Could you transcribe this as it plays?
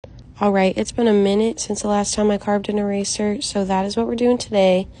All right, it's been a minute since the last time I carved an eraser, so that is what we're doing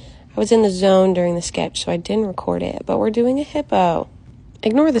today. I was in the zone during the sketch, so I didn't record it, but we're doing a hippo.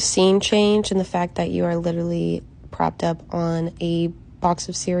 Ignore the scene change and the fact that you are literally propped up on a box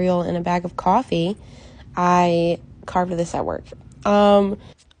of cereal and a bag of coffee. I carved this at work.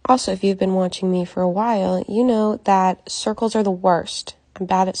 Also, if you've been watching me for a while, you know that circles are the worst. I'm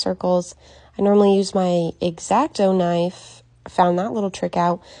bad at circles. I normally use my X-Acto knife. I found that little trick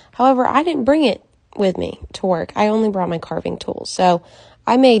out. However, I didn't bring it with me to work. I only brought my carving tools. So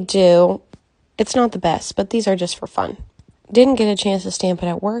I made do. It's not the best, but these are just for fun. Didn't get a chance to stamp it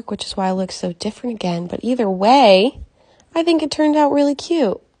at work, which is why I look so different again. But either way, I think it turned out really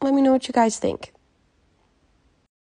cute. Let me know what you guys think.